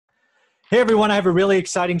Hey everyone, I have a really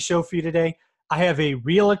exciting show for you today. I have a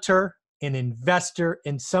realtor, an investor,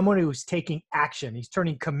 and someone who's taking action. He's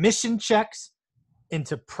turning commission checks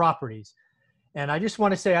into properties. And I just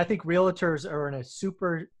want to say, I think realtors are in a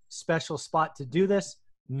super special spot to do this.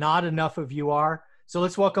 Not enough of you are. So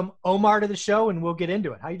let's welcome Omar to the show and we'll get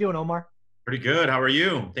into it. How you doing, Omar? Pretty good. How are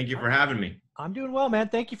you? Thank you for having me. I'm doing well, man.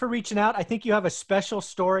 Thank you for reaching out. I think you have a special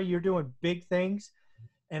story. You're doing big things.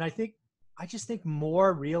 And I just think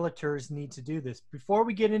more realtors need to do this. Before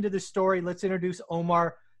we get into the story, let's introduce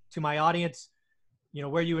Omar to my audience. You know,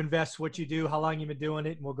 where you invest, what you do, how long you've been doing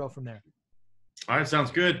it, and we'll go from there. All right. Sounds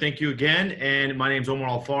good. Thank you again. And my name's Omar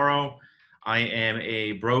Alfaro. I am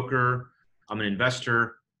a broker. I'm an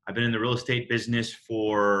investor. I've been in the real estate business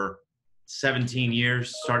for 17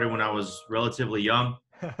 years. Started when I was relatively young.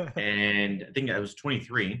 And I think I was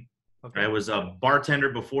 23. Okay. I was a bartender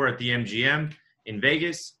before at the MGM in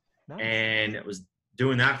Vegas. Nice. And I was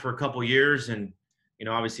doing that for a couple years. And, you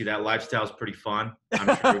know, obviously that lifestyle is pretty fun.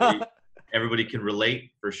 I'm sure everybody can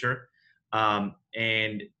relate for sure.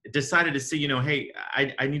 And decided to see, you know, hey,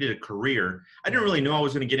 I needed a career. I didn't really know I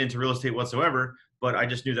was going to get into real estate whatsoever, but I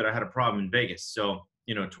just knew that I had a problem in Vegas. So,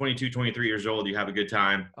 you know, 22, 23 years old, you have a good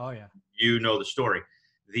time. Oh yeah. You know the story.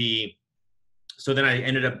 So then I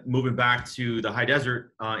ended up moving back to the high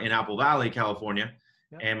desert in Apple Valley, California.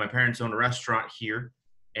 Yeah. And my parents owned a restaurant here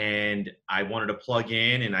and I wanted to plug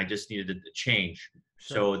in and I just needed a change.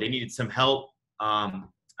 Sure. So they needed some help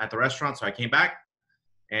at the restaurant. So I came back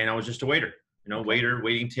and I was just a waiter, you know, waiter,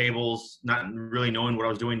 waiting tables, not really knowing what I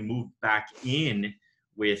was doing, moved back in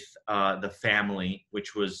with the family,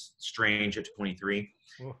 which was strange at 23.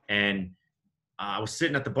 Ooh. And I was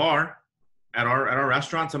sitting at the bar at our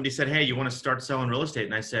restaurant. Somebody said, hey, you want to start selling real estate?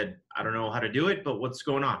 And I said, I don't know how to do it, but what's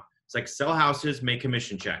going on? It's like sell houses, make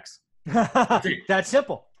commission checks. That's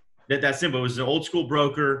simple. That's simple. It was an old school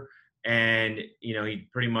broker. And, you know, he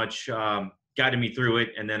pretty much guided me through it.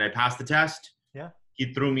 And then I passed the test. Yeah.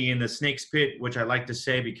 He threw me in the snake's pit, which I like to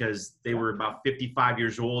say because they were about 55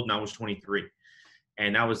 years old and I was 23.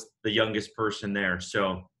 And I was the youngest person there.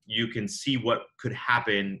 So you can see what could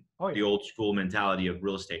happen, the old school mentality of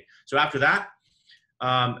real estate. So after that,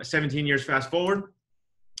 17 years fast forward,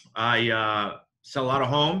 I sell a lot of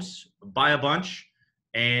homes, buy a bunch.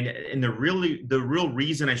 And the real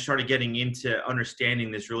reason I started getting into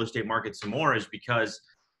understanding this real estate market some more is because,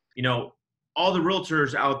 you know, all the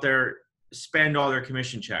realtors out there spend all their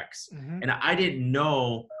commission checks. Mm-hmm. And I didn't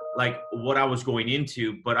know like what I was going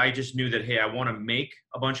into, but I just knew that, hey, I want to make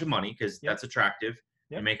a bunch of money because that's attractive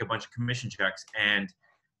and make a bunch of commission checks. And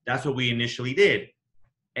that's what we initially did.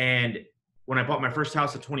 And when I bought my first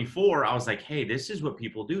house at 24, I was like, hey, this is what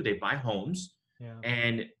people do. They buy homes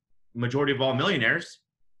and majority of all millionaires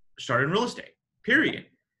started in real estate, period.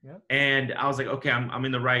 Yeah. And I was like, okay, I'm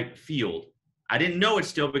in the right field. I didn't know it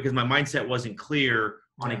still because my mindset wasn't clear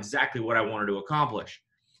on exactly what I wanted to accomplish.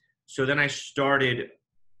 So then I started,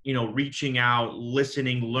 you know, reaching out,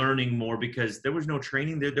 listening, learning more because there was no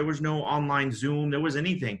training. There was no online Zoom. There was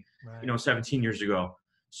anything, you know, 17 years ago.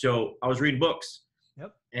 So I was reading books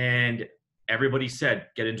and everybody said,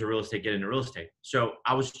 get into real estate, get into real estate. So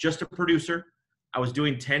I was just a producer. I was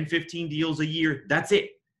doing 10, 15 deals a year. That's it.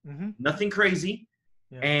 Mm-hmm. Nothing crazy.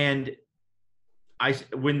 Yeah. And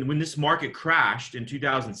when this market crashed in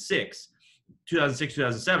 2006,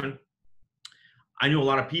 2007, I knew a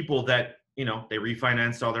lot of people that, you know, they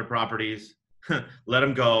refinanced all their properties, let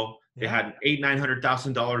them go. They had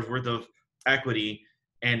 $800,000-900,000 worth of equity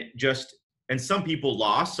and some people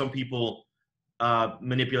lost, some people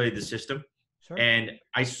manipulated the system. Sure. And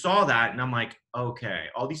I saw that and I'm like, okay,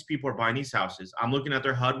 all these people are buying these houses. I'm looking at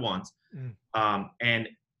their HUD ones and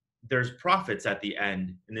there's profits at the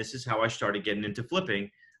end. And this is how I started getting into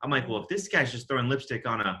flipping. I'm like, well, if this guy's just throwing lipstick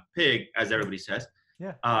on a pig, as everybody says,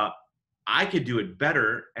 I could do it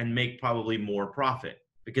better and make probably more profit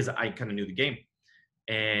because I kind of knew the game.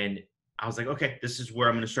 And I was like, okay, this is where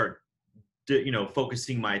I'm going to start, you know,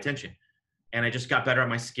 focusing my attention. And I just got better at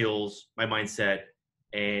my skills, my mindset,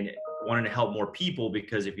 and wanted to help more people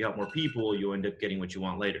because if you help more people, you end up getting what you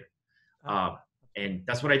want later. And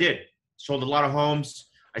that's what I did. Sold a lot of homes.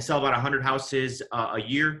 I sell about 100 houses a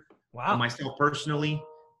year. Wow. Myself personally.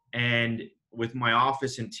 And with my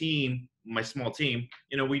office and team, my small team,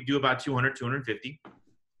 you know, we do about 200, 250.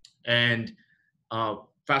 And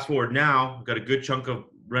fast forward now, I've got a good chunk of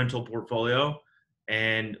rental portfolio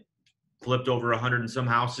and flipped over 100 and some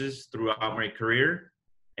houses throughout my career.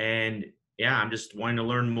 And yeah, I'm just wanting to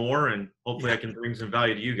learn more and hopefully I can bring some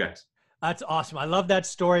value to you guys. That's awesome. I love that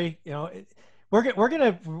story. You know, we're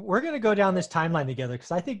gonna go down this timeline together because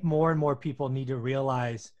I think more and more people need to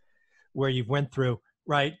realize where you've went through,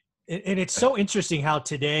 right? And it's so interesting how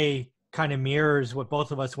today kind of mirrors what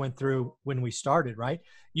both of us went through when we started, right?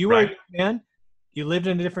 You were a young man, you lived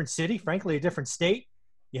in a different city, frankly, a different state.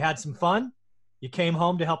 You had some fun. You came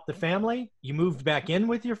home to help the family. You moved back in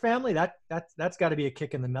with your family. That's got to be a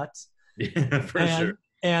kick in the nuts. Yeah, for sure.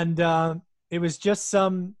 And it was just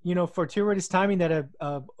some, fortuitous timing that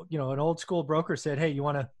an old school broker said, "Hey, you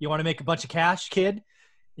want to make a bunch of cash, kid?" And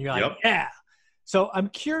you're like, Yep. "Yeah." So I'm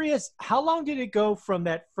curious, how long did it go from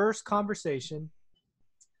that first conversation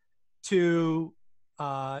to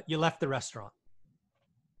you left the restaurant?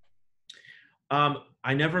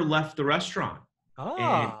 I never left the restaurant.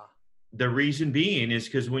 And the reason being is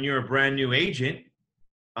because when you're a brand new agent,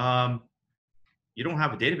 you don't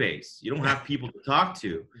have a database. You don't have people to talk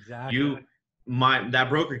to. Exactly. That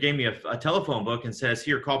broker gave me a telephone book and says,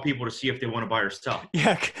 "Here, call people to see if they want to buy or sell."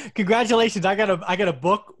 Yeah, congratulations! I got a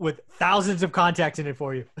book with thousands of contacts in it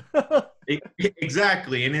for you.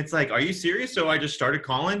 Exactly, and it's like, are you serious? So I just started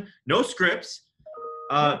calling, no scripts.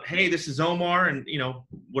 Hey, this is Omar, and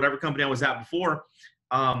whatever company I was at before.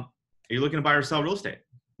 Are you looking to buy or sell real estate?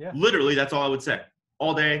 Yeah. Literally, that's all I would say,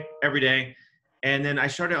 all day, every day. And then I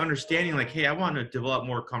started understanding, like, hey, I want to develop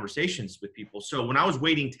more conversations with people. So when I was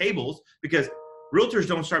waiting tables, because realtors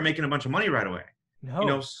don't start making a bunch of money right away.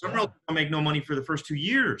 No. Some realtors don't make no money for the first 2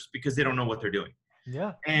 years because they don't know what they're doing.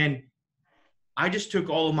 Yeah. And I just took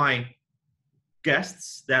all of my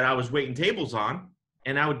guests that I was waiting tables on,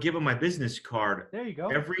 and I would give them my business card. There you go.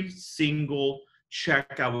 Every single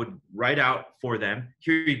check I would write out for them.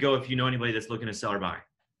 Here you go if you know anybody that's looking to sell or buy.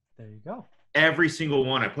 There you go. Every single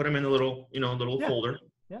one. I put them in the little folder.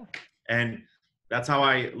 Yeah. And that's how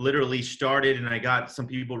I literally started, and I got some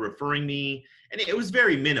people referring me, and it was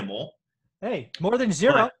very minimal. Hey, more than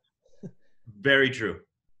zero. Very true.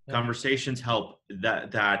 Yeah. Conversations help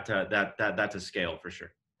that to scale for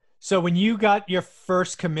sure. So when you got your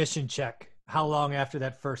first commission check, how long after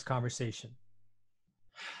that first conversation?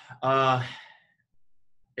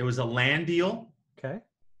 It was a land deal. Okay.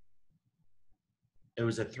 It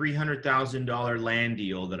was a $300,000 land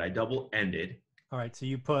deal that I double-ended. All right. So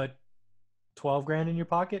you put 12 grand in your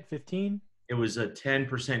pocket, 15? It was a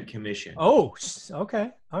 10% commission. Oh,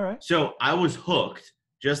 okay. All right. So I was hooked,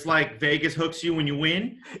 just like Vegas hooks you when you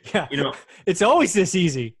win. Yeah. It's always this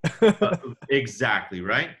easy. Exactly.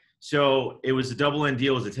 Right. So it was a double-end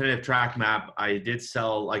deal. It was a tentative track map. I did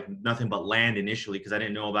sell like nothing but land initially because I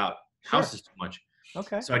didn't know about houses too much.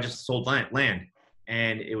 Okay. So I just sold land.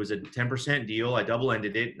 And it was a 10% deal. I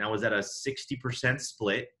double-ended it, and I was at a 60%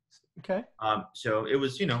 split. Okay. So it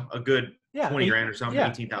was, a good 20 grand or something,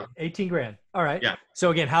 18,000. 18 grand. All right. Yeah.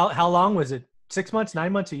 So again, how long was it? 6 months,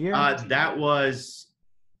 9 months, a year? That was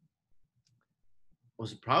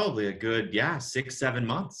probably a good, 6-7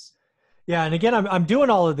 months. Yeah. And again, I'm doing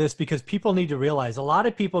all of this because people need to realize a lot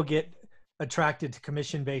of people get attracted to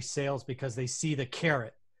commission-based sales because they see the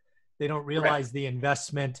carrot. They don't realize the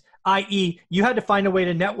investment, i.e. you had to find a way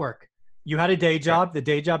to network. You had a day job. The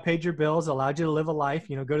day job paid your bills, allowed you to live a life,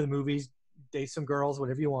 go to the movies, date some girls,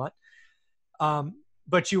 whatever you want.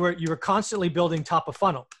 But you were constantly building top of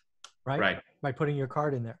funnel, right? Right. By putting your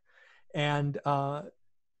card in there. And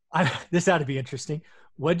this ought to be interesting.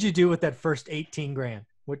 What'd you do with that first 18 grand?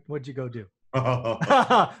 What'd you go do?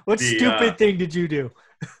 What stupid thing did you do?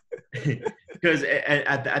 Because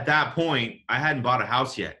at that point, I hadn't bought a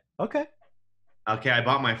house yet. Okay. I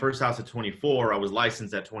bought my first house at 24. I was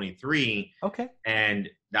licensed at 23. Okay. And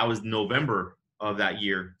that was November of that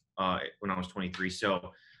year when I was 23.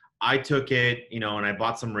 So I took it, and I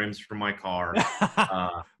bought some rims for my car.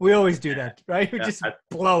 We always do that, right? We just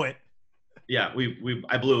blow it. Yeah,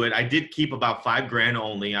 I blew it. I did keep about $5 grand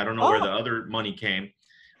only. I don't know where the other money came.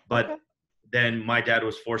 But then my dad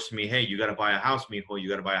was forcing me, hey, you got to buy a house, Mijo. You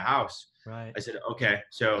got to buy a house. Right. I said, okay.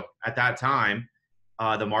 So at that time,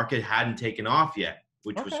 the market hadn't taken off yet,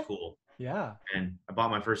 which was cool. Yeah. And I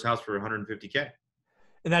bought my first house for $150K.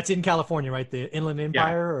 And that's in California, right? The Inland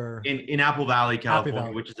Empire, or in Apple Valley,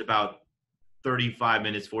 California, which is about 35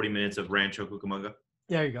 minutes, 40 minutes of Rancho Cucamonga.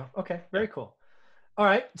 There you go. Okay. Very cool. All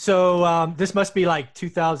right. So this must be like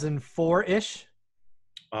 2004-ish.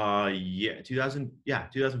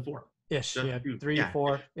 2004. Ish. Yeah. 3,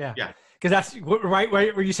 4. Yeah. Yeah. Because that's right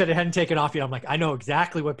where you said it hadn't taken off yet. I'm like, I know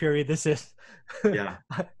exactly what period this is. Yeah.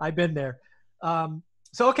 I've been there.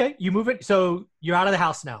 So, okay, you move it. So you're out of the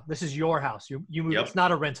house now. This is your house. You move. Yep. It's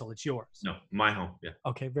not a rental. It's yours. No, my home. Yeah.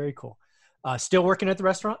 Okay. Very cool. Still working at the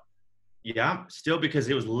restaurant? Yeah, still, because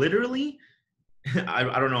it was literally,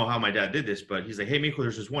 I don't know how my dad did this, but he's like, hey, Mijo,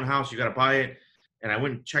 there's this one house. You got to buy it. And I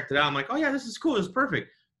went and checked it out. I'm like, oh yeah, this is cool. This is perfect.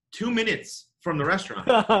 2 minutes from the restaurant.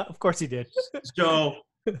 Of course he did. So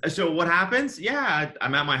So what happens? Yeah,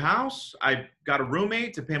 I'm at my house. I got a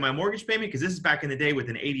roommate to pay my mortgage payment because this is back in the day with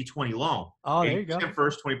an 80-20 loan. Oh, there you go. 80%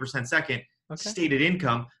 first, 20% second. Okay. Stated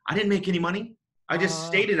income. I didn't make any money. I just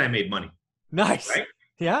stated I made money. Nice. Right?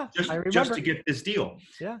 Yeah, I remember. Just to get this deal.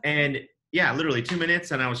 Yeah. And yeah, literally 2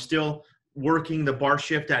 minutes, and I was still working the bar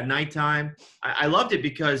shift at nighttime. I loved it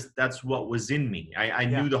because that's what was in me. I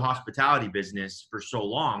knew the hospitality business for so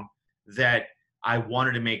long that I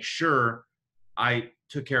wanted to make sure I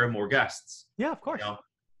took care of more guests. Yeah, of course. You know?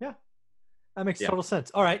 Yeah. That makes total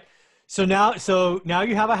sense. All right. So now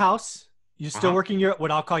you have a house. You're still working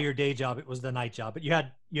what I'll call your day job. It was the night job, but you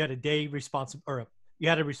had a day you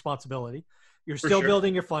had a responsibility. You're still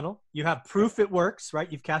building your funnel. You have proof it works, right?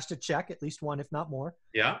 You've cashed a check, at least one, if not more.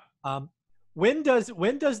 Yeah. When does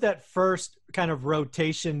that first kind of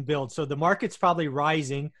rotation build? So the market's probably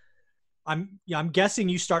rising. I'm guessing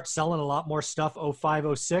you start selling a lot more stuff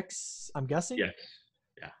 05, 06, I'm guessing? Yeah.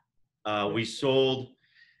 Yeah. We sold,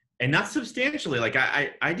 and not substantially. Like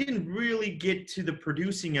I didn't really get to the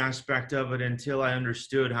producing aspect of it until I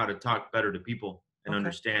understood how to talk better to people and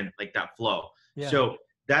understand like that flow. Yeah. So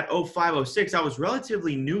that 05, 06, I was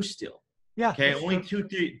relatively new still. Yeah. Okay. Only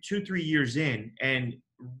 2-3 years in. And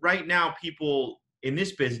right now people in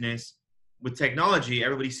this business with technology,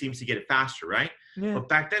 everybody seems to get it faster, right? Yeah. But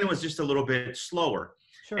back then it was just a little bit slower.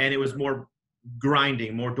 Sure. And it was more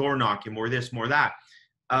grinding, more door knocking, more this, more that.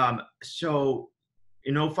 So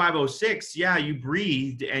in 05, 06, yeah, you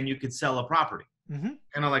breathed and you could sell a property. Kind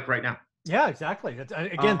of like right now. Yeah, exactly.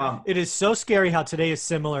 Again, it is so scary how today is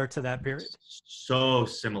similar to that period. So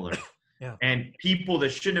similar. Yeah. And people that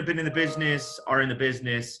shouldn't have been in the business are in the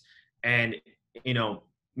business. And,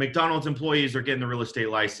 McDonald's employees are getting the real estate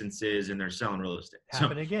licenses and they're selling real estate.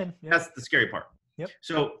 Happen again. Yep. That's the scary part. Yep.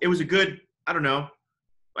 So it was a good, I don't know.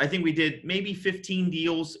 I think we did maybe 15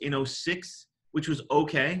 deals in 06, which was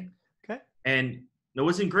okay. Okay. And it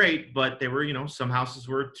wasn't great, but they were, some houses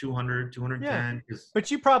were 200, 210. Yeah. But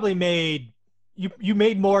you probably made, you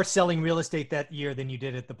made more selling real estate that year than you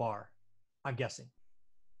did at the bar, I'm guessing.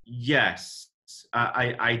 Yes,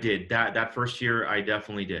 I did. That first year, I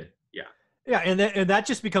definitely did. Yeah. Yeah, and that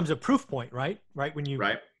just becomes a proof point, right? When you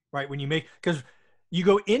make, because you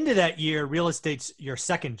go into that year, real estate's your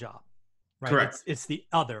second job, right? Correct. It's the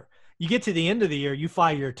other. You get to the end of the year, you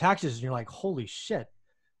file your taxes, and you're like, holy shit,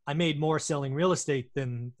 I made more selling real estate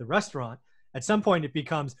than the restaurant. At some point, it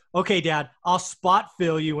becomes, okay, Dad, I'll spot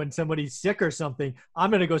fill you when somebody's sick or something. I'm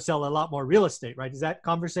going to go sell a lot more real estate, right? Does that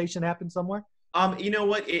conversation happen somewhere? You know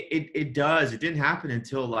what? It does. It didn't happen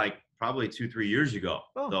until like probably 2-3 years ago,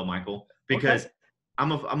 though, Michael. Because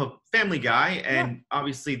I'm a family guy, and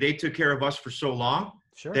obviously they took care of us for so long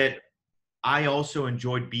that I also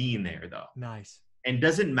enjoyed being there, though. Nice. And it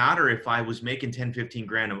doesn't matter if I was making 10, 15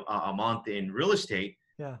 grand a month in real estate.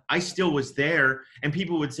 Yeah. I still was there, and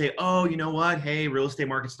people would say, "Oh, you know what? Hey, real estate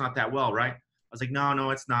market's not that well, right?" I was like,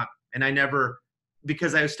 "No, it's not." And I never,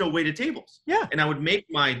 because I still waited tables. Yeah. And I would make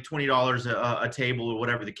my $20 a table or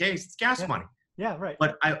whatever the case. It's gas money. Yeah, right.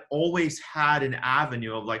 But I always had an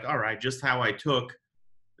avenue of like, all right, just how I took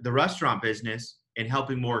the restaurant business and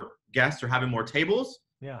helping more guests or having more tables.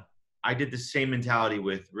 Yeah. I did the same mentality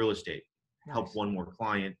with real estate. Nice. Help one more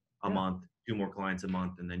client a month, 2 more clients a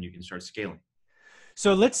month, and then you can start scaling.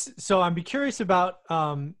 So I'm curious about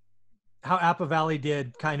how Appa Valley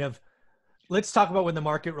did kind of, let's talk about when the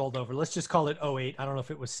market rolled over. Let's just call it 08. I don't know if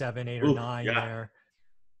it was 7, 8, or 9 there.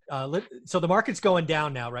 So the market's going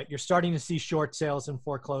down now, right? You're starting to see short sales and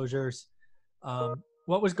foreclosures.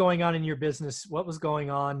 What was going on in your business? What was going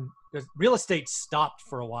on? Because real estate stopped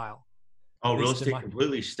for a while. Oh, real estate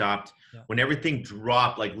completely stopped when everything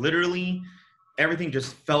dropped. Like literally everything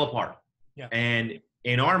just fell apart. Yeah. And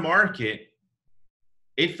in our market,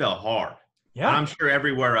 it fell hard. Yeah. And I'm sure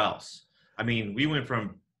everywhere else. I mean, we went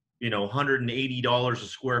from, $180 a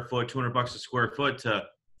square foot, $200 a square foot to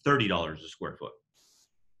 $30 a square foot.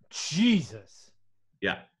 Jesus.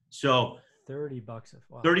 Yeah. So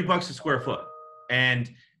 $30 a square foot.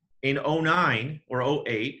 And in 09 or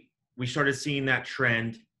 08, we started seeing that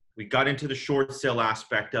trend. We got into the short sale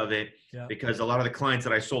aspect of it because a lot of the clients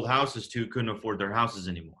that I sold houses to couldn't afford their houses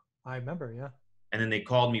anymore. I remember. Yeah. And then they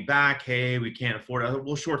called me back. Hey, we can't afford it.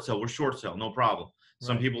 We'll short sell. No problem.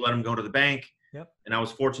 Some people let them go to the bank. Yep. And I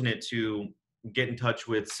was fortunate to get in touch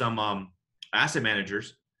with some asset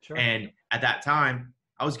managers. Sure. And at that time,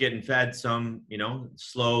 I was getting fed some,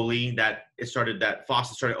 slowly that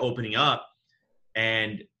faucet started opening up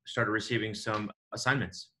and started receiving some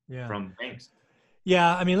assignments from banks.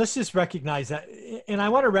 Yeah. I mean, let's just recognize that. And I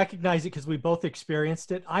want to recognize it because we both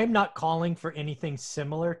experienced it. I'm not calling for anything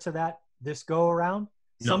similar to that this go around.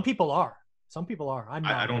 No. Some people are. Some people are. I'm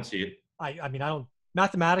I not. don't see it. I mean, I don't,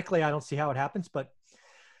 mathematically, I don't see how it happens, but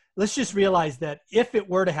let's just realize that if it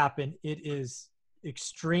were to happen, it is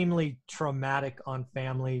extremely traumatic on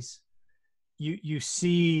families. You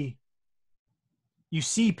see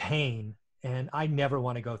pain, and I never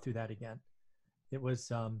want to go through that again. It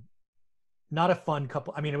was not a fun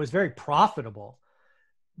couple. I mean, it was very profitable,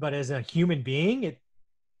 but as a human being,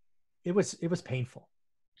 it was painful.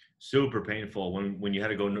 Super painful when you had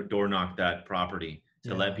to go door knock that property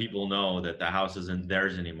to let people know that the house isn't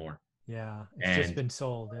theirs anymore. Yeah, it's just been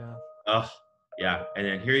sold. Yeah. Oh, yeah. And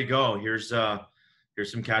then here you go. Here's some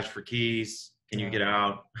cash for keys. Can you get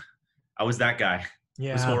out? I was that guy.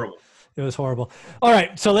 Yeah. It was horrible. It was horrible. All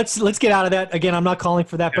right, so let's get out of that. Again, I'm not calling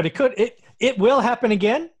for that, but it will happen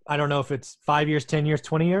again. I don't know if it's 5 years, 10 years,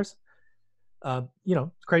 20 years.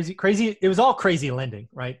 Crazy. It was all crazy lending,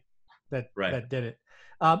 right? That did it.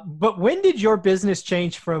 But when did your business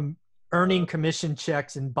change from earning commission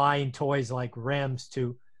checks and buying toys like Rems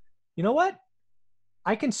to, you know what?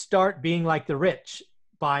 I can start being like the rich,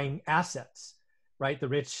 buying assets, right? The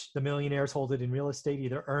rich, the millionaires hold it in real estate,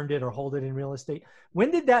 either earned it or hold it in real estate.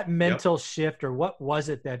 When did that mental shift, or what was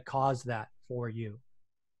it that caused that for you?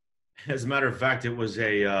 As a matter of fact, it was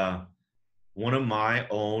one of my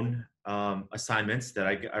own assignments that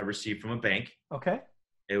I received from a bank. Okay.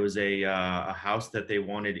 It was a house that they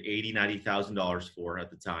wanted $90,000 for at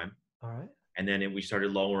the time. All right. And then we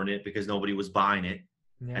started lowering it because nobody was buying it.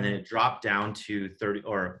 Yeah. And then it dropped down to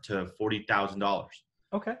 $40,000.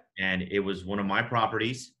 Okay. And it was one of my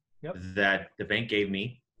properties that the bank gave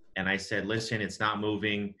me. And I said, listen, it's not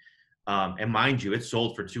moving. And mind you, it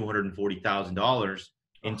sold for $240,000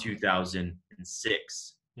 in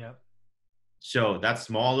 2006. Yep. So that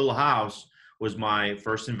small little house was my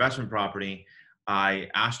first investment property. I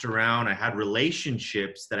asked around. I had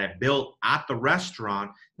relationships that I built at the restaurant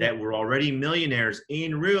that were already millionaires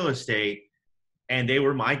in real estate, and they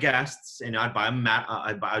were my guests. And I'd buy them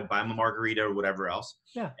I'd buy them a margarita or whatever else.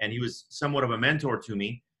 Yeah. And he was somewhat of a mentor to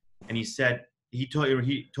me. And he said, he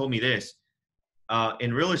told me this: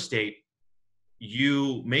 in real estate,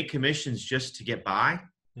 you make commissions just to get by.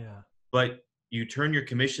 Yeah. But you turn your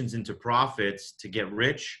commissions into profits to get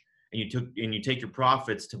rich. And you take your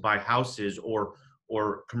profits to buy houses or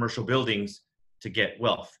commercial buildings to get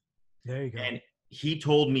wealth. There you go. And he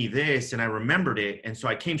told me this, and I remembered it. And so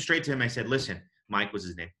I came straight to him. I said, listen, Mike was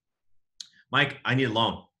his name. Mike, I need a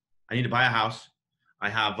loan. I need to buy a house. I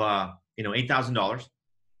have,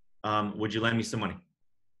 $8,000. Would you lend me some money?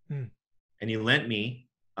 And he lent me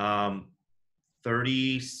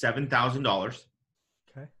 $37,000.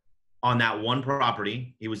 Okay. On that one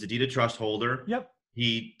property. He was a deed of trust holder. Yep.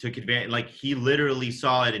 He took advantage, like he literally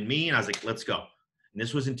saw it in me, and I was like, let's go. And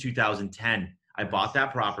this was in 2010. I bought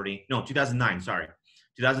that property. No, 2009, sorry.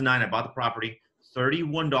 2009, I bought the property,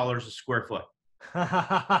 $31 a square foot.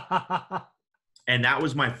 And that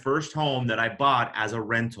was my first home that I bought as a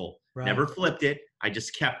rental. Right. Never flipped it. I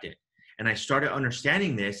just kept it. And I started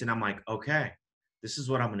understanding this, and I'm like, okay, this is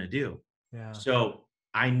what I'm going to do. Yeah. So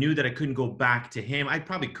I knew that I couldn't go back to him. I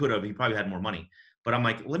probably could have. He probably had more money. But I'm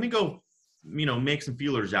like, let me go make some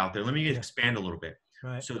feelers out there. Let me expand a little bit.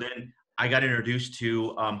 Right. So then I got introduced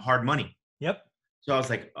to hard money. Yep. So I was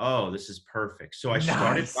like, oh, this is perfect. So I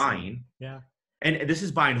started buying. Yeah. And this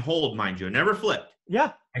is buy and hold, mind you. I never flipped.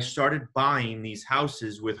 Yeah. I started buying these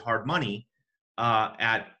houses with hard money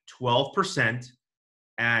at 12%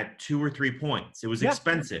 at 2 or 3 points. It was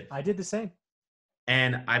expensive. I did the same.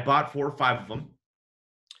 And I bought 4 or 5 of them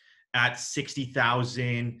at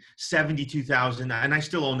 $60,000, $72,000, and I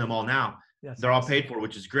still own them all now. Yes, they're all paid for,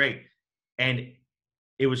 which is great. And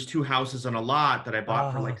it was 2 houses on a lot that I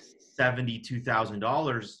bought for like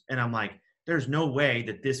 $72,000. And I'm like, there's no way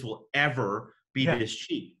that this will ever be this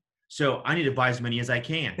cheap. So I need to buy as many as I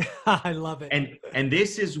can. I love it. And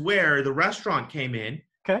this is where the restaurant came in,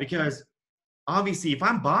 because obviously if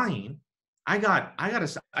I'm buying, I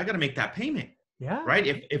gotta make that payment. Yeah.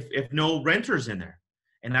 Right. If no renters in there,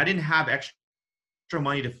 and I didn't have extra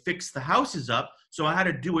money to fix the houses up, so I had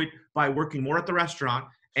to do it by working more at the restaurant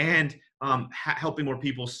and helping more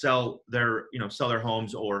people sell their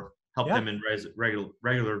homes or help them in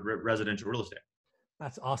regular residential real estate.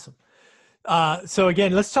 That's awesome. So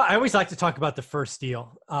again, let's talk. I always like to talk about the first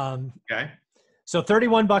deal. Okay. So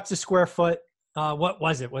 $31 a square foot. What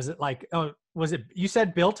was it? Was it like? Oh, was it? You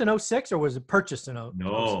said built in 06, or was it purchased in 06?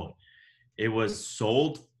 No, it was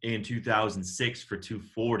sold in 2006 for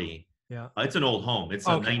 $240. Yeah. It's an old home. It's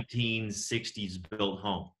a 1960s built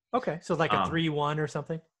home. Okay, so like a 3-1 or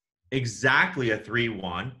something. Exactly, a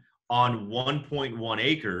 3-1 on 1.1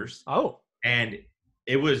 acres. Oh. And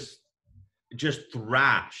it was just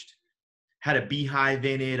thrashed. had a beehive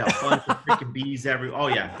in it, a bunch of freaking bees oh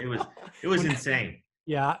yeah, it was insane.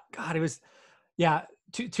 Yeah. God, it was, yeah.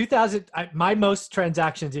 2000, my most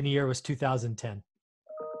transactions in a year was 2010.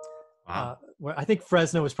 Wow. Where I think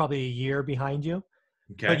Fresno was probably a year behind you.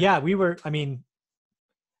 Okay. But yeah,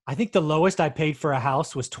 I think the lowest I paid for a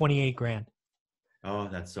house was 28 grand. Oh,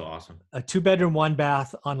 that's so awesome. A 2-bedroom,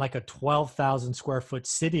 1-bath on like a 12,000 square foot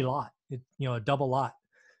city lot, a double lot.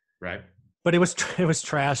 Right. But it was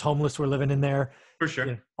trash. Homeless were living in there. For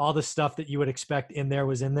sure. All the stuff that you would expect in there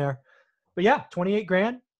was in there. But yeah, 28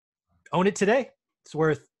 grand. Own it today. It's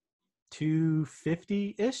worth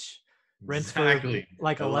 250-ish. Rents Exactly. for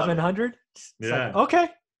like 1,100. Yeah. Like, okay.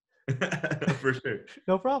 For sure.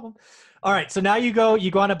 No problem. All right. So now you go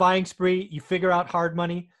on a buying spree, you figure out hard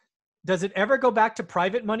money. Does it ever go back to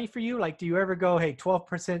private money for you? Like, do you ever go, hey,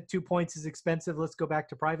 12%, 2 points is expensive, let's go back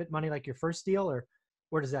to private money like your first deal, or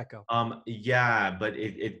where does that go? Yeah, but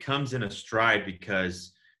it comes in a stride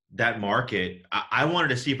because that market, I wanted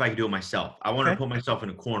to see if I could do it myself. I wanted to put myself in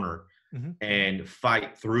a corner and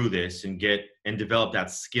fight through this and develop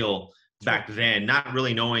that skill back then, not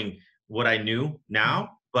really knowing what I knew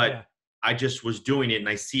now, but I just was doing it and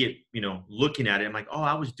I see it, looking at it. I'm like, oh,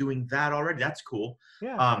 I was doing that already. That's cool.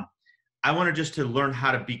 Yeah. I wanted just to learn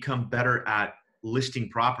how to become better at listing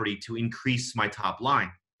property to increase my top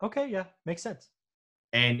line. Okay. Yeah. Makes sense.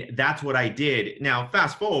 And that's what I did. Now,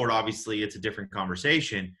 fast forward, obviously it's a different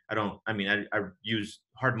conversation. I use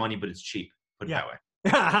hard money, but it's cheap. Put it that way.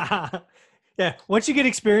 Yeah. Once you get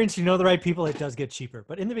experience, you know the right people, it does get cheaper.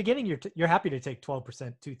 But in the beginning, you're happy to take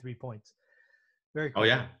 12%, 2-3 points. Very cool. Oh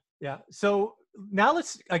yeah. Yeah. So now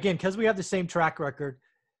let's, again, because we have the same track record.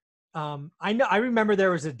 I remember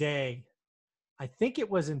there was a day, I think it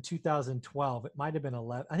was in 2012. It might've been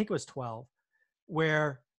 11. I think it was 12,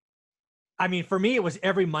 where, for me, it was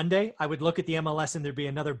every Monday I would look at the MLS and there'd be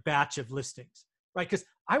another batch of listings, right? Because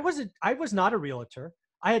I was not a realtor.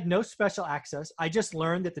 I had no special access. I just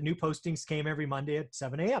learned that the new postings came every Monday at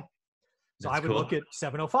 7 a.m. So I would look at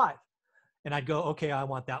 7:05 and I'd go, okay, I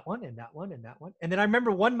want that one and that one and that one. And then I remember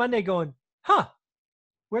one Monday going,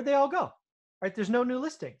 where'd they all go? Right? There's no new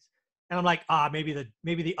listings. And I'm like, maybe the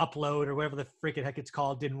upload or whatever the freaking heck it's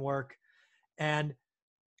called didn't work. And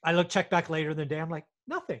I check back later in the day. I'm like,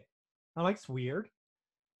 nothing. I'm like, it's weird.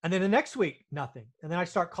 And then the next week, nothing. And then I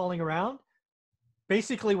start calling around.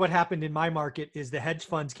 Basically what happened in my market is the hedge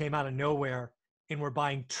funds came out of nowhere and were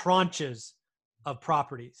buying tranches of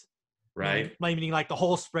properties. Right. Meaning like the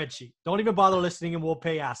whole spreadsheet. Don't even bother listening and we'll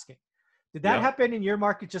pay asking. Did that happen in your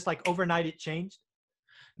market? Just like overnight it changed?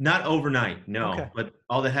 Not overnight, no. Okay. But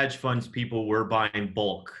all the hedge funds people were buying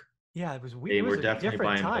bulk. Yeah, it was weird. They were definitely a different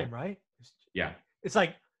buying time, bulk. right? Yeah. It's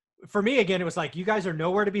like, for me, again, it was like, you guys are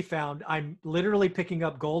nowhere to be found. I'm literally picking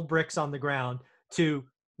up gold bricks on the ground to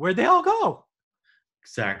where'd they all go?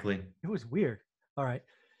 Exactly. It was weird. All right.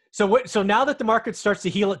 So now that the market starts to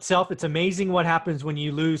heal itself, it's amazing what happens when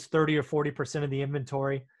you lose 30 or 40% of the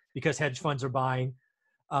inventory because hedge funds are buying.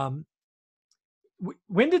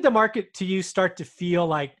 When did the market to you start to feel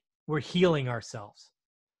like we're healing ourselves?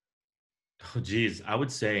 Oh, geez. I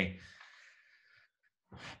would say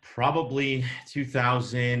probably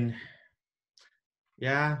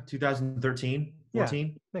 2013, 14.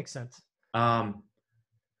 Yeah, makes sense.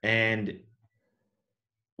 And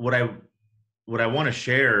what I want to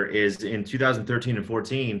share is in 2013 and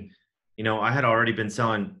 14, I had already been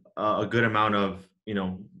selling a good amount of,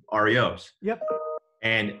 REOs. Yep.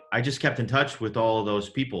 And I just kept in touch with all of those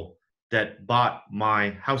people that bought my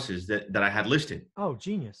houses that I had listed. Oh,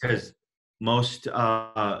 genius. Because most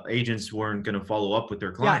agents weren't going to follow up with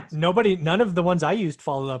their clients. Yeah, none of the ones I used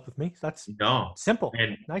followed up with me. That's simple.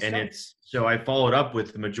 And nice. So I followed up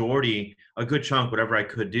with the majority, a good chunk, whatever I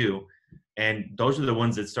could do. And those are the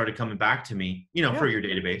ones that started coming back to me, for your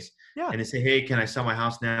database. Yeah. And they say, hey, can I sell my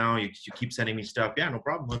house now? You keep sending me stuff. Yeah, no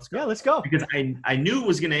problem. Let's go. Yeah, let's go. Because I knew it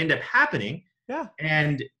was going to end up happening. Yeah.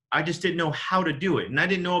 And I just didn't know how to do it. And I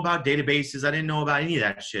didn't know about databases. I didn't know about any of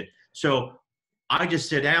that shit. So I just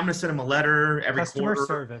said, hey, I'm going to send them a letter every customer quarter.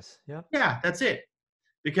 service. Yeah. Yeah, that's it.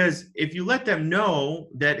 Because if you let them know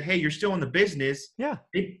that, hey, you're still in the business. Yeah.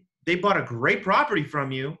 They bought a great property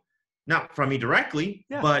from you, not from me directly,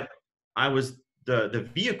 but I was the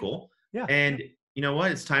vehicle. Yeah. And you know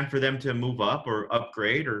what? It's time for them to move up or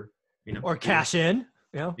upgrade or, or cash in.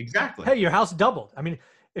 Exactly. Hey, your house doubled.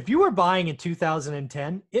 If you were buying in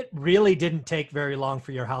 2010, it really didn't take very long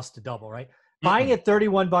for your house to double, right? Mm-hmm. Buying at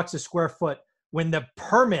 $31 a square foot when the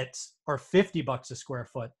permits are $50 a square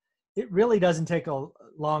foot, it really doesn't take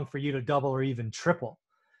long for you to double or even triple.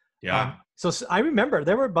 Yeah. So I remember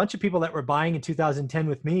there were a bunch of people that were buying in 2010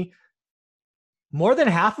 with me. more than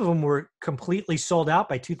half of them were completely sold out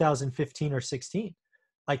by 2015 or 16.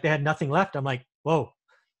 Like they had nothing left. I'm like, whoa,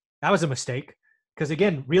 that was a mistake. Because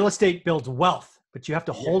again, real estate builds wealth, but you have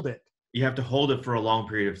to hold it. You have to hold it for a long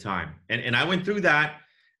period of time. And I went through that,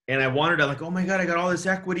 and I wanted to like, oh my God, I got all this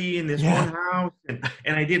equity in this one house. And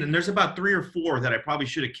I did. And there's about 3 or 4 that I probably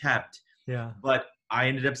should have kept. Yeah. But I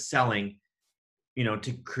ended up selling,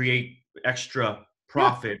 to create extra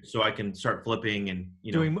profit so I can start flipping and,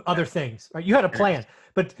 doing other things. Right? You had a plan,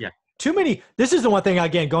 but yeah. Too many. This is the one thing,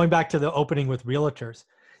 again, going back to the opening with realtors,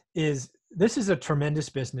 is this is a tremendous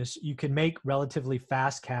business. You can make relatively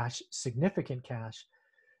fast cash, significant cash,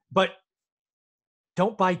 but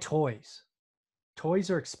don't buy toys. Toys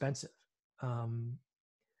are expensive.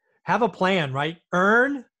 Have a plan, right?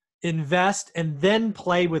 Earn, invest, and then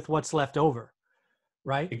play with what's left over,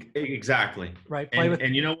 right? Exactly. Right.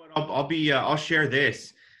 And you know what? I'll share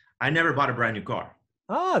this. I never bought a brand new car.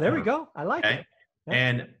 Oh, there we go. I like it. Yep.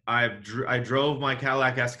 And I drove my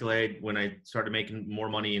Cadillac Escalade when I started making more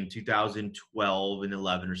money in 2012 and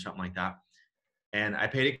 11 or something like that. And I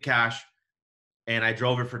paid it cash, and I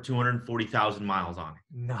drove it for 240,000 miles on it.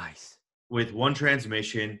 Nice. With one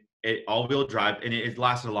transmission, all-wheel drive, and it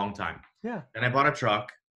lasted a long time. Yeah. And I bought a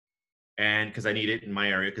truck, and because I need it in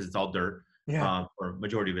my area because it's all dirt, or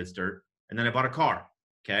majority of it's dirt. And then I bought a car.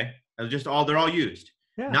 Okay, it was they're all used.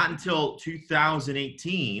 Yeah. Not until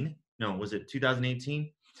 2018. No, was it 2018?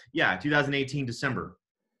 Yeah, 2018 December.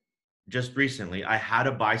 Just recently, I had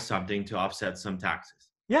to buy something to offset some taxes.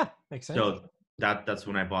 Yeah, makes sense. So that's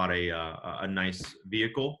when I bought a nice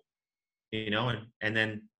vehicle, and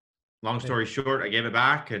then long story short, I gave it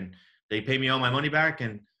back, and they paid me all my money back,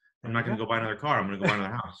 and I'm not going to go buy another car. I'm going to go buy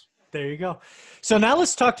another house. There you go. So now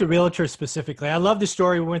let's talk to realtors specifically. I love the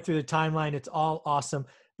story. We went through the timeline. It's all awesome.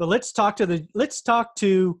 But let's talk to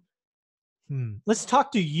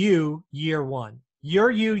you year one. You're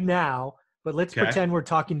you now, but let's pretend we're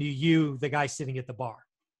talking to you, the guy sitting at the bar.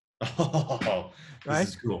 Oh, right? This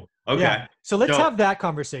is cool. Okay. Yeah. So let's have that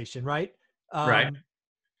conversation, right? Right.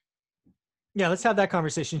 Yeah, let's have that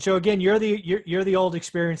conversation. So again, you're the old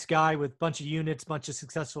experienced guy with a bunch of units, bunch of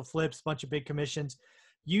successful flips, bunch of big commissions.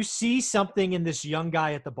 You see something in this young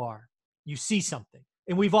guy at the bar. You see something,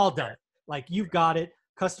 and we've all done it. Like you've got it,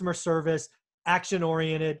 customer service, action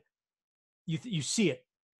oriented. You see it.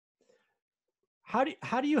 How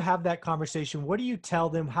do you have that conversation? What do you tell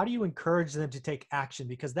them? How do you encourage them to take action?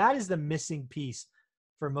 Because that is the missing piece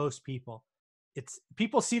for most people.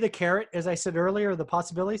 People see the carrot, as I said earlier, the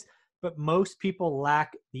possibilities, but most people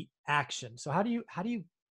lack the action. So how do you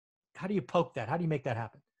poke that? How do you make that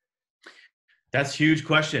happen? That's a huge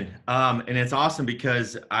question. And it's awesome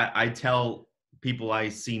because I tell people I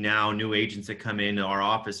see now, new agents that come into our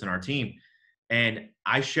office and our team, and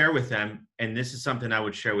I share with them, and this is something I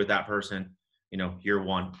would share with that person, year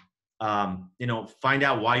one, find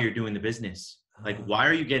out why you're doing the business. Like, why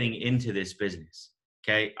are you getting into this business?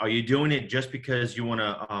 Okay. Are you doing it just because you want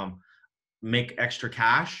to make extra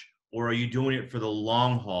cash, or are you doing it for the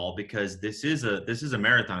long haul? Because this is a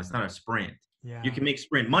marathon. It's not a sprint. Yeah. You can make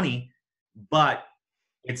sprint money, but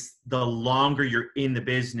it's the longer you're in the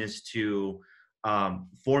business to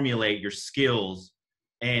formulate your skills.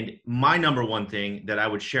 And my number one thing that I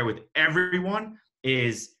would share with everyone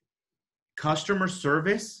is customer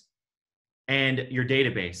service and your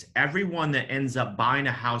database. Everyone that ends up buying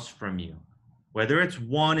a house from you, whether it's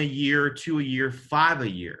 1 a year, 2 a year, 5 a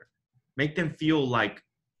year, make them feel like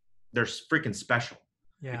they're freaking special.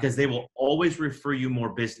 Yeah. Because they will always refer you more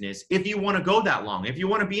business if you want to go that long. If you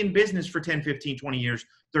want to be in business for 10, 15, 20 years,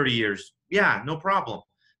 30 years, yeah, no problem.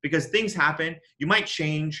 Because things happen. You might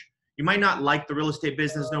change. You might not like the real estate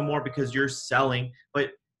business no more because you're selling.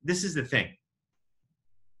 But this is the thing.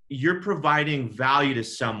 You're providing value to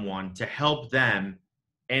someone to help them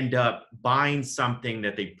end up buying something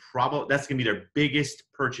that that's going to be their biggest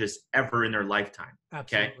purchase ever in their lifetime.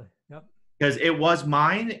 Absolutely. Okay? Yep. Because it was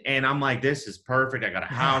mine, and I'm like, this is perfect. I got a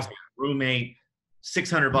house, got a roommate,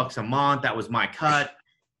 $600 a month. That was my cut.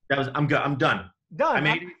 I'm done. Done.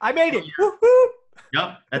 I made it. Woo-hoo.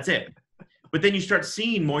 Yep, that's it. But then you start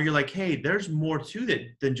seeing more. You're like, hey, there's more to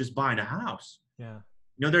it than just buying a house. Yeah.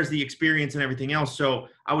 There's the experience and everything else. So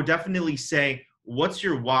I would definitely say, what's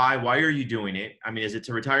your why? Why are you doing it? I mean, is it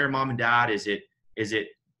to retire mom and dad? Is it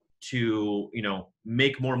to,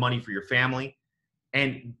 make more money for your family?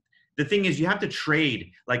 And the thing is, you have to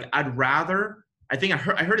trade. Like, I think I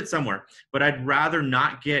heard it somewhere, but I'd rather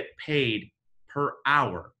not get paid per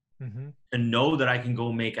hour and know that I can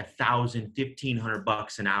go make $1,000,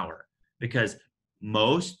 $1,500 an hour. Because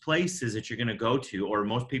most places that you're going to go to, or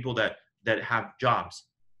most people that have jobs,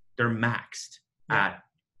 they're maxed at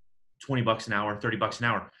 $20 an hour, $30 an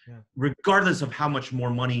hour. Yeah. Regardless of how much more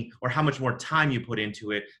money or how much more time you put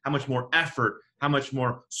into it, how much more effort, how much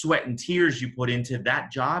more sweat and tears you put into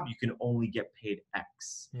that job, you can only get paid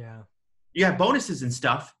X. Yeah. You have bonuses and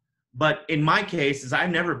stuff, but in my case, is I've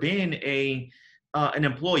never been an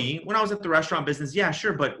employee. When I was at the restaurant business, yeah,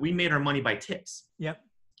 sure, but we made our money by tips. Yep.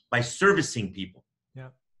 By servicing people.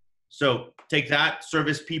 Yep. So take that,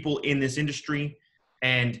 service people in this industry,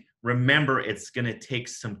 and remember, it's going to take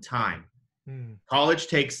some time. College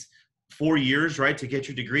takes 4 years, right, to get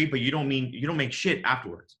your degree, but you don't make shit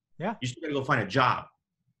afterwards. Yeah. You still got to go find a job.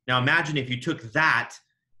 Now imagine if you took that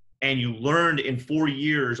and you learned in 4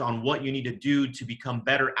 years on what you need to do to become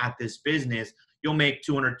better at this business, you'll make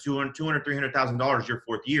 $300,000 your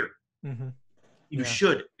fourth year. Mm-hmm. You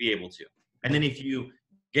should be able to. And then if you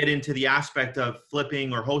get into the aspect of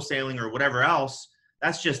flipping or wholesaling or whatever else,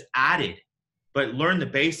 that's just added. But learn the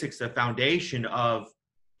basics, the foundation of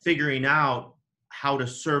figuring out how to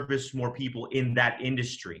service more people in that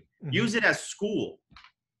industry. Mm-hmm. Use it as school.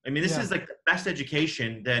 I mean, this is like the best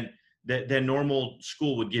education than normal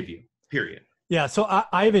school would give you, period. Yeah. So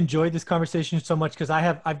I've enjoyed this conversation so much because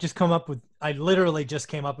I literally just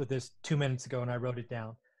came up with this 2 minutes ago and I wrote it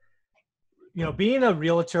down. You know, being a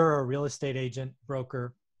realtor or a real estate agent,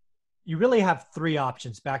 broker, you really have three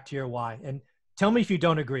options, back to your why. And tell me if you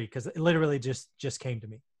don't agree, because it literally just came to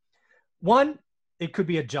me. One, it could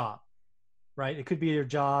be a job, right? It could be your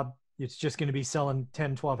job. It's just going to be selling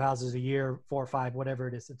 10, 12 houses a year, 4 or 5, whatever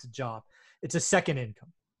it is. It's a job. It's a second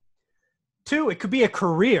income. Two, it could be a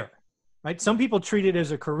career, right? Some people treat it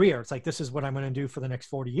as a career. It's like, this is what I'm going to do for the next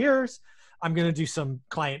 40 years. I'm going to do some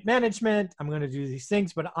client management. I'm going to do these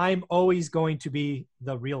things, but I'm always going to be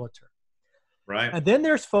the realtor. Right. And then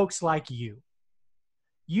there's folks like you.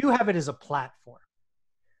 You have it as a platform,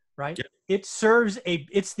 right? Yep.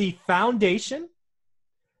 It's the foundation,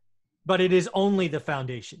 but it is only the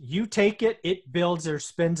foundation. You take it, it builds or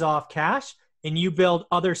spins off cash, and you build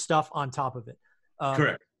other stuff on top of it.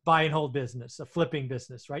 Correct. Buy and hold business, a flipping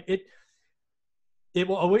business, right? It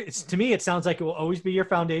will always, to me, it sounds like it will always be your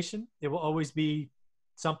foundation. It will always be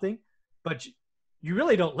something, but you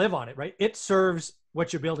really don't live on it, right? It serves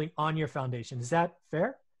what you're building on your foundation. Is that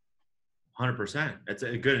fair? 100%. That's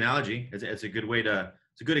a good analogy. It's a good way to,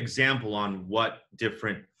 it's a good example on what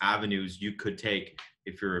different avenues you could take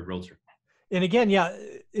if you're a realtor. And again,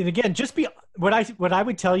 just be what I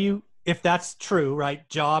would tell you, if that's true, right?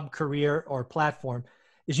 Job, career, or platform,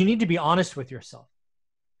 is you need to be honest with yourself.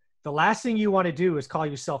 The last thing you want to do is call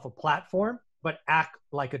yourself a platform, but act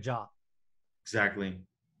like a job. Exactly.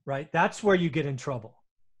 Right? That's where you get in trouble.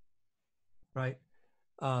 Right?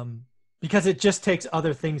 Because it just takes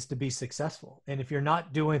other things to be successful. And if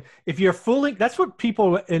you're fooling, that's what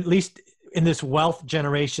people, at least in this wealth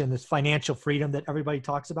generation, this financial freedom that everybody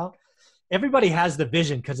talks about, everybody has the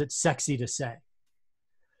vision because it's sexy to say.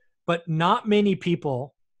 But not many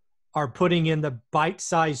people are putting in the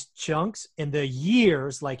bite-sized chunks in the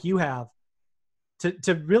years like you have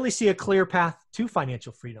to really see a clear path to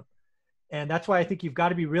financial freedom. And that's why I think you've got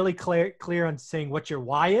to be really clear on saying what your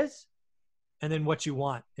why is and then what you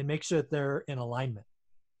want, and make sure that they're in alignment.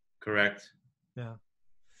 Correct. Yeah.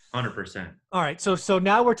 100%. All right. So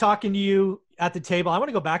now we're talking to you at the table. I want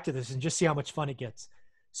to go back to this and just see how much fun it gets.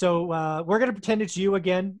 So we're going to pretend it's you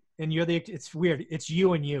again. And it's weird. It's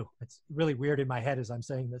you and you. It's really weird in my head as I'm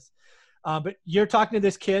saying this. But you're talking to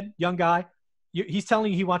this kid, young guy. He's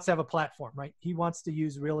telling you he wants to have a platform, right? He wants to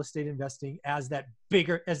use real estate investing as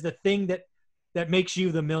the thing that makes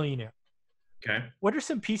you the millionaire. Okay. What are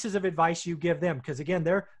some pieces of advice you give them? Because again,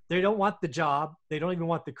 they don't want the job. They don't even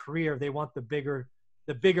want the career. They want the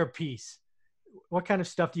bigger piece. What kind of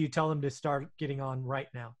stuff do you tell them to start getting on right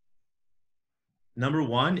now? Number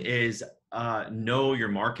one is know your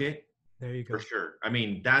market. There you go. For sure. I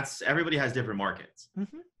mean, everybody has different markets,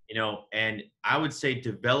 mm-hmm. And I would say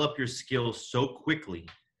develop your skills so quickly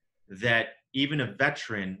that even a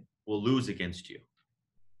veteran will lose against you,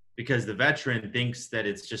 because the veteran thinks that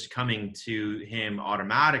it's just coming to him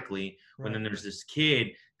automatically. Right. When then there's this kid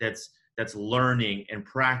that's learning and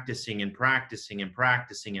practicing and practicing and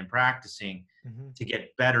practicing and practicing mm-hmm. to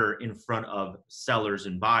get better in front of sellers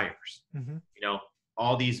and buyers. Mm-hmm.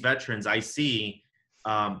 All these veterans I see,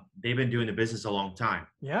 they've been doing the business a long time.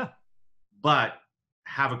 Yeah. But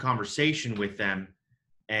have a conversation with them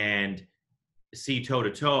and see toe to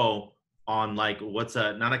toe on like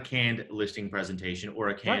not a canned listing presentation or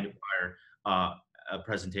a canned buyer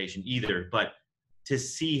presentation either, but to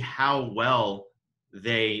see how well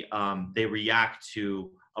they react to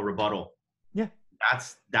a rebuttal. Yeah.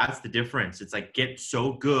 That's the difference. It's like, get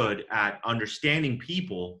so good at understanding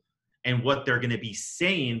people and what they're going to be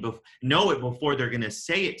saying, know it before they're going to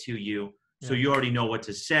say it to you. So you already know what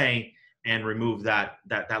to say and remove that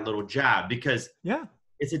little jab, because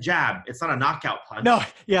it's a jab. It's not a knockout punch. No,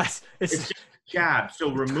 yes. It's just a jab.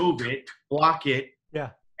 So remove it, block it. Yeah.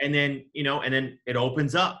 And then, and then it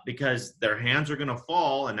opens up, because their hands are going to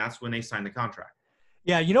fall, and that's when they sign the contract.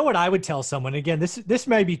 Yeah. You know what I would tell someone? Again, this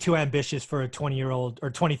may be too ambitious for a 20-year-old or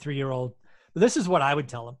 23-year-old, but this is what I would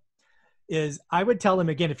tell them. I would tell them,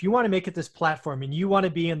 again, if you want to make it this platform and you want to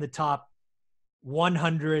be in the top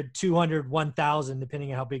 100, 200, 1,000,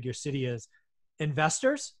 depending on how big your city is,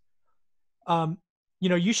 investors,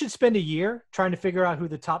 you should spend a year trying to figure out who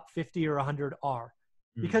the top 50 or 100 are,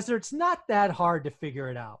 because it's not that hard to figure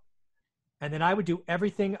it out. And then I would do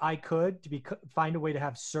everything I could to find a way to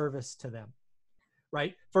have service to them,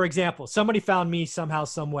 right? For example, somebody found me somehow,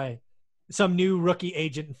 some way, some new rookie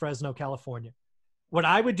agent in Fresno, California. What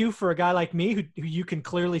I would do for a guy like me, who you can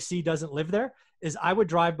clearly see doesn't live there, is I would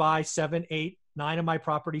drive by 7, 8, 9 of my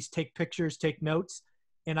properties, take pictures, take notes,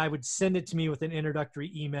 and I would send it to me with an introductory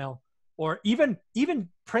email, or even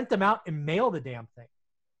print them out and mail the damn thing.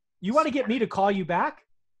 You want to get me to call you back?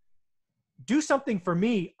 Do something for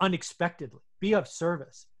me unexpectedly. Be of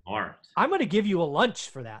service. Smart. I'm going to give you a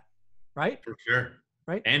lunch for that, right? For sure.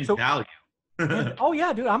 Right? And value. Oh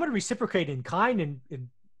yeah, dude, I'm going to reciprocate in kind and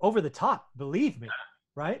over the top. Believe me,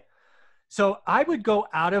 right? So I would go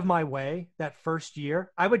out of my way that first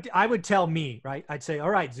year. I would tell me, right? I'd say, all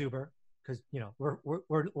right, Zuber, because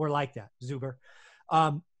we're like that, Zuber.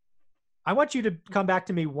 I want you to come back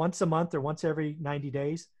to me once a month or once every 90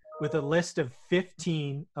 days with a list of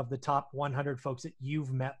 15 of the top 100 folks that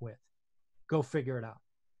you've met with. Go figure it out.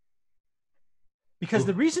 Because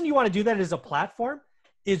the reason you want to do that as a platform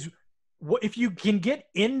is if you can get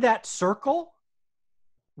in that circle,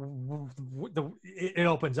 it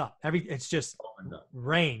opens up. It's just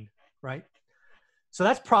rain, right? So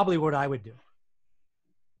that's probably what I would do.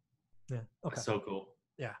 Yeah. Okay. That's so cool.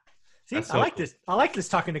 Yeah. See, I like this. I like this,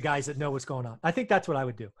 talking to guys that know what's going on. I think that's what I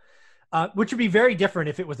would do. Which would be very different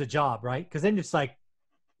if it was a job, right? Because then it's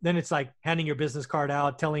like handing your business card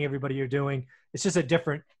out, telling everybody you're doing. It's just a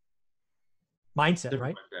different mindset,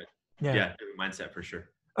 right? Yeah, different mindset for sure.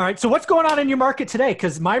 All right. So what's going on in your market today?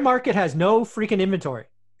 Because my market has no freaking inventory.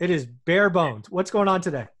 It is bare bones. What's going on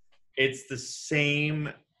today? It's the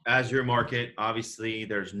same as your market. Obviously,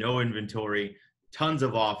 there's no inventory. Tons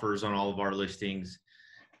of offers on all of our listings.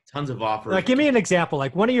 Tons of offers. Like, give me an example.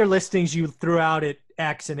 Like, one of your listings you threw out at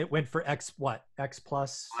X and it went for X what? X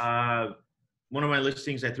plus? One of my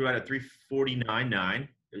listings I threw out at $349.9. It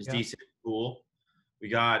was decent, cool. We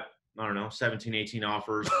got, I don't know, 17, 18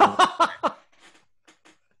 offers.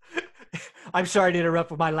 I'm sorry to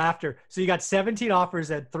interrupt with my laughter. So you got 17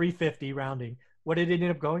 offers at 350 rounding. What did it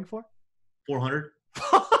end up going for? 400.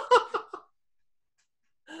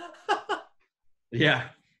 Yeah.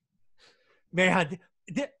 Man,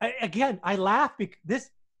 again, I laugh because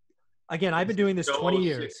I've been doing this 20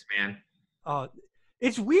 years. Man.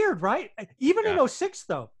 It's weird, right? Even in 06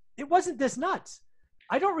 though, it wasn't this nuts.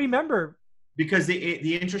 I don't remember. Because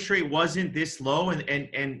the interest rate wasn't this low,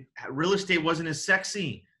 and real estate wasn't as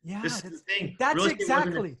sexy. Yeah, this is the thing. That's real estate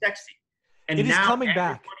exactly wasn't as sexy. And it is now coming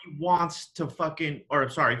back. Everybody wants to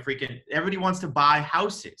everybody wants to buy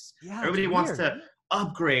houses. Yeah, everybody wants to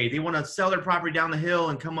upgrade. They want to sell their property down the hill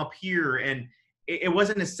and come up here. And it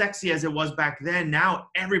wasn't as sexy as it was back then. Now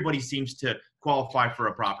everybody seems to qualify for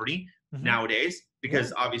a property nowadays,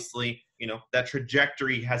 because obviously, that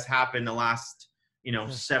trajectory has happened the last,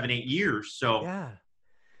 7-8 years. So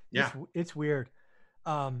yeah, it's weird.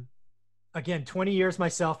 Again, 20 years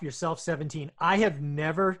myself, yourself 17. I have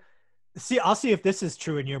never I'll see if this is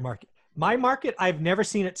true in your market. My market, I've never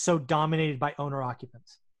seen it so dominated by owner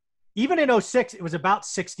occupants. Even in 06, it was about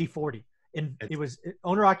 60-40. And it was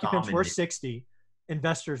owner occupants were 60,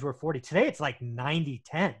 investors were 40. Today it's like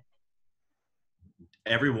 90-10.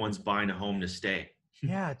 Everyone's buying a home to stay.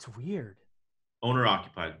 Yeah, it's weird. Owner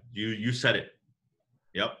occupied. You said it.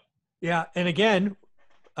 Yep. Yeah, and again,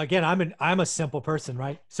 I'm a simple person,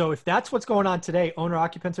 right? So if that's what's going on today, owner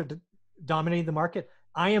occupants are dominating the market.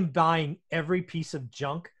 I am buying every piece of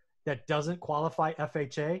junk that doesn't qualify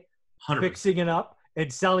FHA, 100%. Fixing it up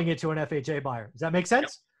and selling it to an FHA buyer. Does that make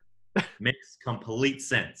sense? Yep. Makes complete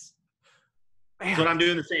sense. Man. So I'm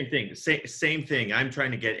doing the same thing. Same thing. I'm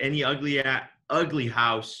trying to get any ugly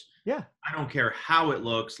house. Yeah. I don't care how it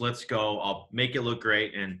looks. Let's go. I'll make it look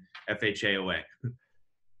great and FHA away.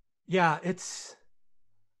 Yeah,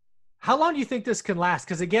 how long do you think this can last?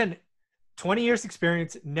 Because again, 20 years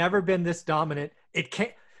experience, never been this dominant.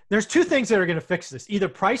 There's two things that are going to fix this. Either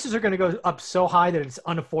prices are going to go up so high that it's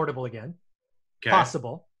unaffordable again. Okay.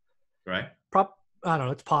 Possible. Right. I don't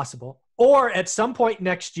know. It's possible. Or at some point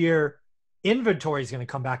next year, inventory is going to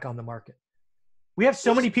come back on the market. We have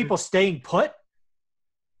so many people staying put.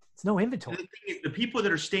 It's no inventory. The thing is, the people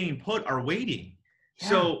that are staying put are waiting. Yeah.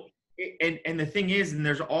 So, and the thing is, and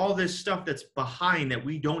there's all this stuff that's behind that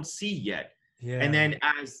we don't see yet. Yeah. And then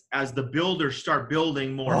as the builders start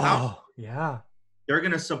building more houses, yeah, they're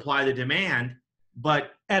going to supply the demand,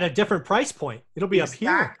 but at a different price point. It'll be up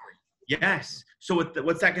here. Yes. So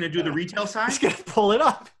what's that going to do to the retail side? It's going to pull it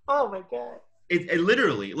up. Oh my God. It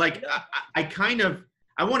literally, like,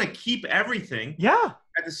 I want to keep everything. Yeah.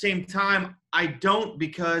 At the same time, I don't,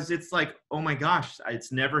 because it's like, oh my gosh,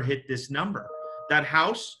 it's never hit this number. That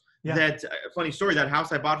house, funny story, that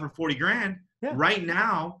house I bought for 40 grand, right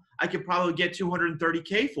now, I could probably get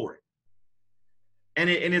 230K for it. And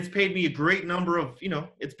it's paid me a great number of,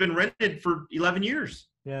 it's been rented for 11 years.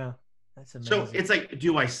 Yeah. That's amazing. So it's like,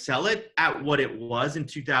 do I sell it at what it was in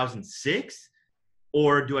 2006?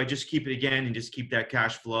 Or do I just keep it again and just keep that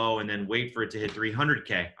cash flow and then wait for it to hit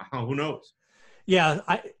 300K? Who knows? Yeah.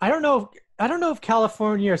 I don't know. I don't know if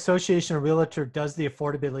California Association of Realtor does the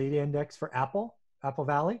affordability index for Apple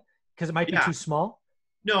Valley, because it might be too small.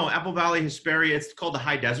 No, Apple Valley, Hesperia, it's called the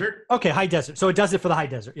High Desert. Okay, High Desert. So it does it for the High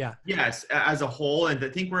Desert, yeah. Yes, as a whole. And I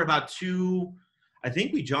think we're I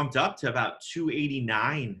think we jumped up to about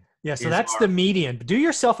 289. Yeah, so that's the median. But do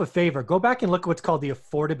yourself a favor. Go back and look at what's called the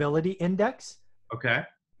affordability index. Okay.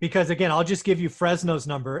 Because again, I'll just give you Fresno's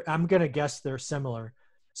number. I'm going to guess they're similar.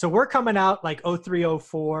 So we're coming out like 03,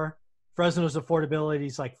 04. Fresno's affordability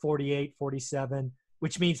is like 48, 47,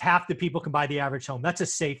 which means half the people can buy the average home. That's a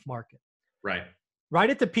safe market. Right. Right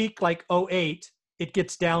at the peak, like 08, it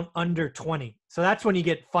gets down under 20. So that's when you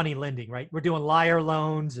get funny lending, right? We're doing liar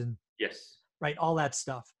loans and right, all that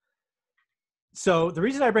stuff. So the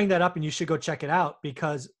reason I bring that up, and you should go check it out,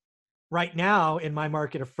 because right now in my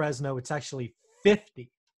market of Fresno, it's actually 50.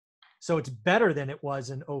 So it's better than it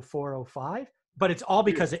was in 04, 05, but it's all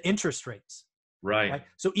because of interest rates. Right.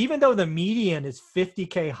 So even though the median is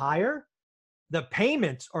 50K higher, the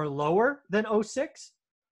payments are lower than 06.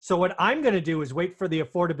 So what I'm going to do is wait for the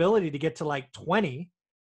affordability to get to like 20,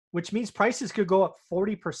 which means prices could go up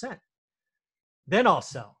 40%. Then I'll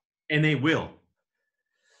sell. And they will.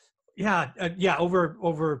 Yeah.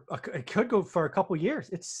 It could go for a couple years.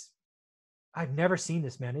 I've never seen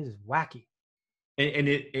this, man. It is wacky. And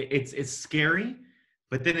it's scary,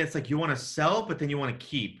 but then it's like you want to sell, but then you want to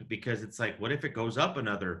keep, because it's like, what if it goes up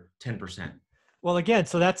another 10%? Well, again,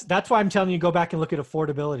 so that's why I'm telling you, go back and look at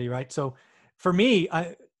affordability, right? So for me,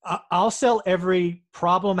 I'll sell every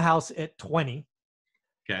problem house at 20.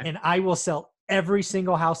 Okay. And I will sell every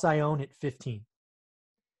single house I own at 15.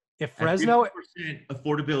 If Fresno 50%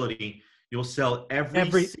 affordability, you'll sell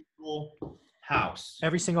every single house.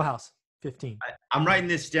 Every single house, 15. I'm writing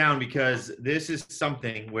this down because this is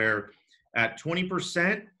something where at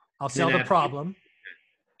 20%, I'll sell the problem.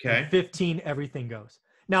 Okay. 15, everything goes.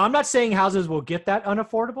 Now, I'm not saying houses will get that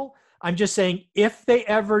unaffordable. I'm just saying if they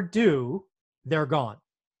ever do, they're gone.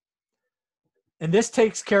 And this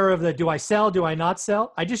takes care of the, do I sell, do I not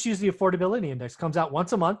sell? I just use the affordability index. Comes out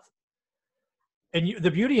once a month. And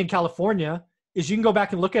the beauty in California is you can go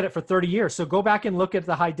back and look at it for 30 years. So go back and look at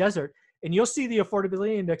the High Desert, and you'll see the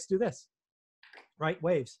affordability index do this, right?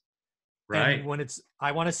 Waves. Right. And when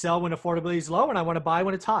I want to sell when affordability is low, and I want to buy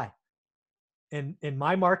when it's high. And in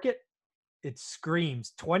my market, it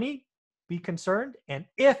screams 20, be concerned. And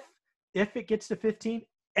if it gets to 15,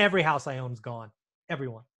 every house I own is gone.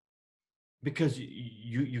 Everyone. Because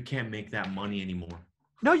you can't make that money anymore.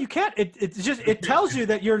 No, you can't. It tells you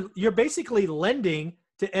that you're basically lending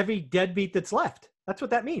to every deadbeat that's left. That's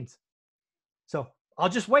what that means. So I'll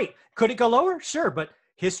just wait. Could it go lower? Sure. But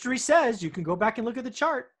history says, you can go back and look at the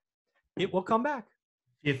chart. It will come back.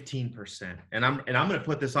 15%. And I'm going to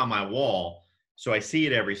put this on my wall so I see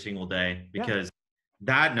it every single day, because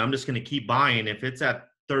and I'm just going to keep buying. If it's at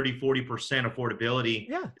 30, 40% affordability.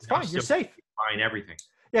 Yeah, it's fine. You're safe. Buying everything.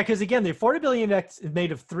 Yeah. Because again, the affordability index is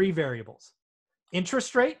made of 3 variables.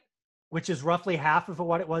 Interest rate, which is roughly half of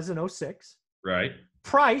what it was in 06. Right.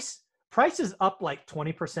 Price is up like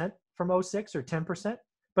 20% from 06 or 10%.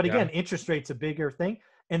 But again, interest rate's a bigger thing.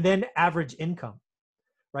 And then average income,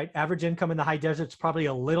 right? Average income in the High Desert is probably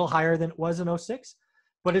a little higher than it was in 06.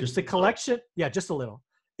 But it's the collection. Yeah, just a little.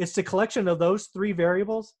 It's the collection of those 3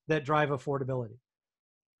 variables that drive affordability.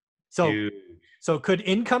 So could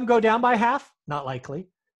income go down by half? Not likely.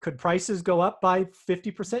 Could prices go up by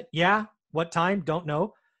 50%? Yeah. What time? Don't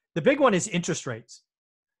know. The big one is interest rates,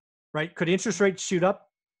 right? Could interest rates shoot up?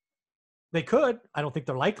 They could. I don't think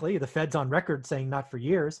they're likely. The Fed's on record saying not for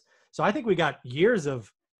years. So I think we got years of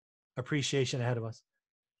appreciation ahead of us.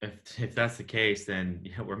 If that's the case, then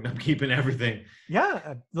yeah, I'm keeping everything.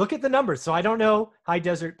 Yeah, look at the numbers. So I don't know high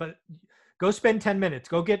desert, but go spend 10 minutes.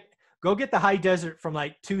 Go get the high desert from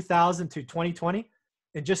like 2000 to 2020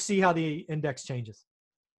 and just see how the index changes.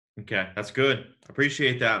 Okay, that's good.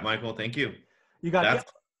 Appreciate that, Michael. Thank you. You got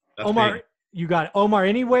That's Omar. big. You got it. Omar.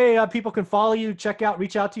 Any way people can follow you,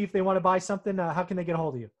 reach out to you if they want to buy something? How can they get a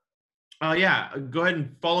hold of you? Yeah, go ahead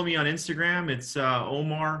and follow me on Instagram. It's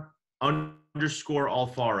Omar _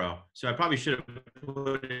 Alfaro. So I probably should have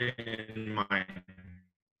put it in my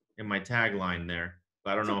tagline there,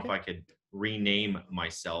 but I don't know if I could rename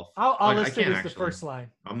myself. I'll I list it can as actually. the first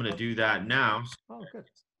line. I'm gonna do that now. Oh, good.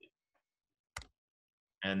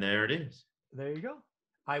 And there it is. There you go.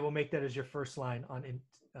 I will make that as your first line on.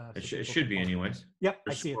 It should be anyways. Yep,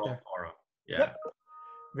 I see it there. Yeah. Yep.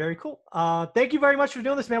 Very cool. Thank you very much for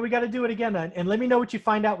doing this, man. We got to do it again. And let me know what you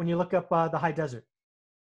find out when you look up the high desert.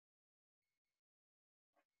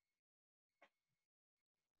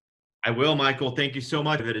 I will, Michael. Thank you so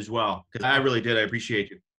much for it as well. Because I really did. I appreciate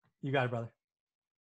you. You got it, brother.